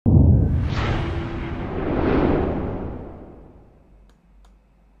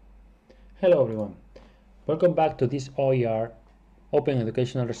Hello everyone, welcome back to this OER Open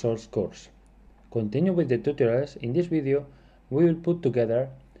Educational Resource course. Continue with the tutorials. In this video, we will put together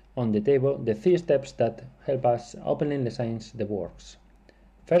on the table the 3 steps that help us openly license the works.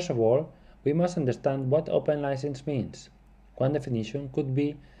 First of all, we must understand what open license means. One definition could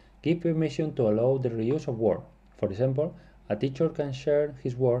be give permission to allow the reuse of work. For example, a teacher can share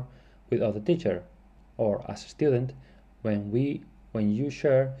his work with other teacher, or as a student, when you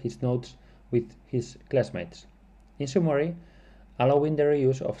share his notes with his classmates. In summary, allowing the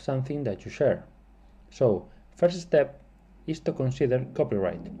reuse of something that you share. So, first step is to consider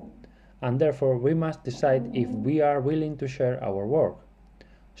copyright, and therefore we must decide if we are willing to share our work.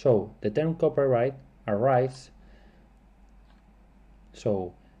 So, the term copyright arises.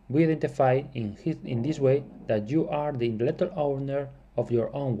 So, we identify in this way that you are the intellectual owner of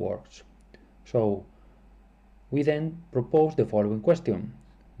your own works. So, we then propose the following question.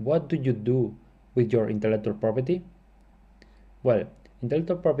 What do you do with your intellectual property? Well,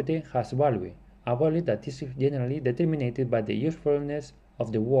 intellectual property has value, a value that is generally determined by the usefulness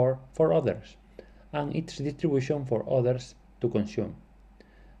of the work for others, and its distribution for others to consume.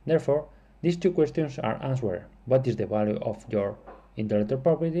 Therefore, these two questions are answered. What is the value of your intellectual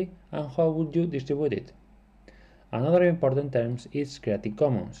property, and how would you distribute it? Another important term is Creative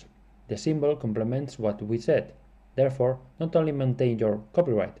Commons. The symbol complements what we said. Therefore, not only maintain your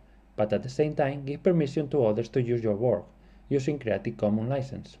copyright, but at the same time give permission to others to use your work using Creative Commons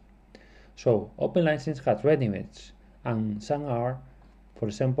license. So, open license has benefits, and some are, for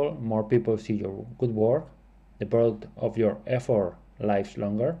example, more people see your good work, the product of your effort lives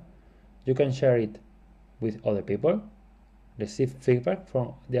longer, you can share it with other people, receive feedback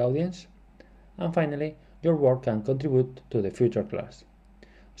from the audience, and finally, your work can contribute to the future class.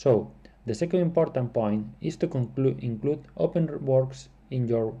 So, the second important point is to include open works in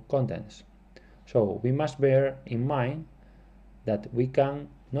your contents. So, we must bear in mind that we can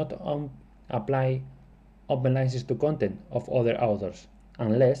not apply open license to content of other authors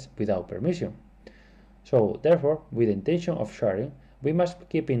unless without permission. So, therefore, with the intention of sharing, we must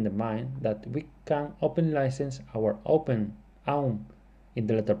keep in mind that we can open license our own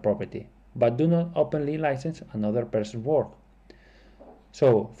intellectual property, but do not openly license another person's work.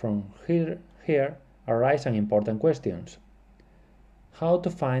 So, from here arise some important questions. How to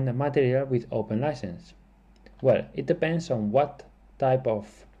find a material with open license? Well, it depends on what type of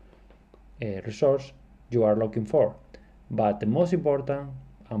resource you are looking for, but the most important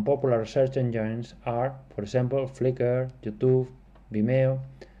and popular search engines are, for example, Flickr, YouTube, Vimeo,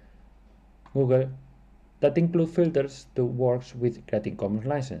 Google, that include filters to works with Creative Commons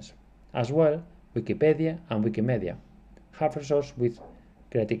license. As well, Wikipedia and Wikimedia have resources with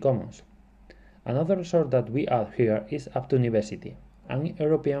Creative Commons. Another resource that we add here is Up2University, an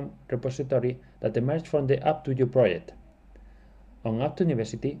European repository that emerged from the Up2You project. On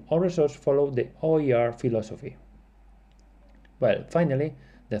Up2University, all resources follow the OER philosophy. Well, finally,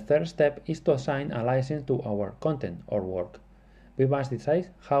 the third step is to assign a license to our content or work. We must decide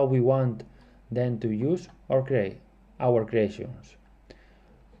how we want then to use or create our creations.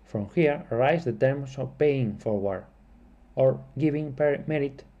 From here arise the terms of paying forward or giving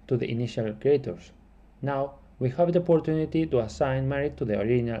merit to the initial creators. Now we have the opportunity to assign merit to the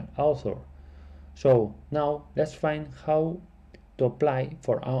original author. So now let's find how to apply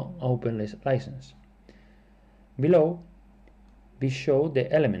for our open license. Below we show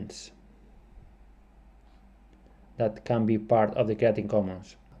the elements that can be part of the Creative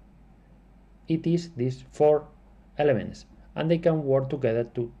Commons. It is these 4 elements, and they can work together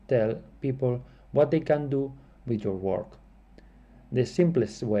to tell people what they can do with your work. The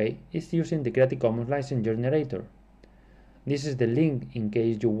simplest way is using the Creative Commons license generator. This is the link in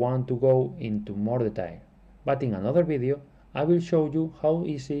case you want to go into more detail, but in another video I will show you how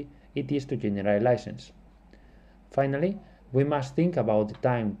easy it is to generate license. Finally, we must think about the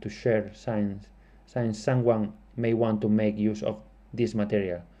time to share since someone may want to make use of this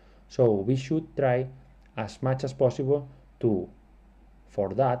material. So we should try as much as possible to,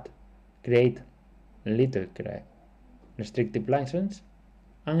 for that, create little restrictive license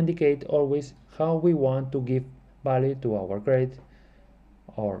and indicate always how we want to give value to our credit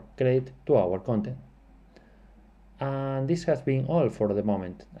or credit to our content. And this has been all for the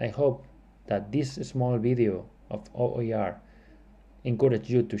moment. I hope that this small video of OER encourage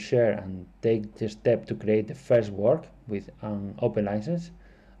you to share and take the step to create the first work with an open license.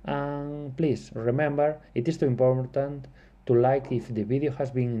 And please remember, it is too important to like if the video has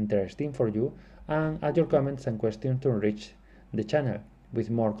been interesting for you, and add your comments and questions to enrich the channel with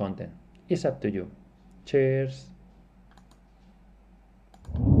more content. It's up to you. Cheers!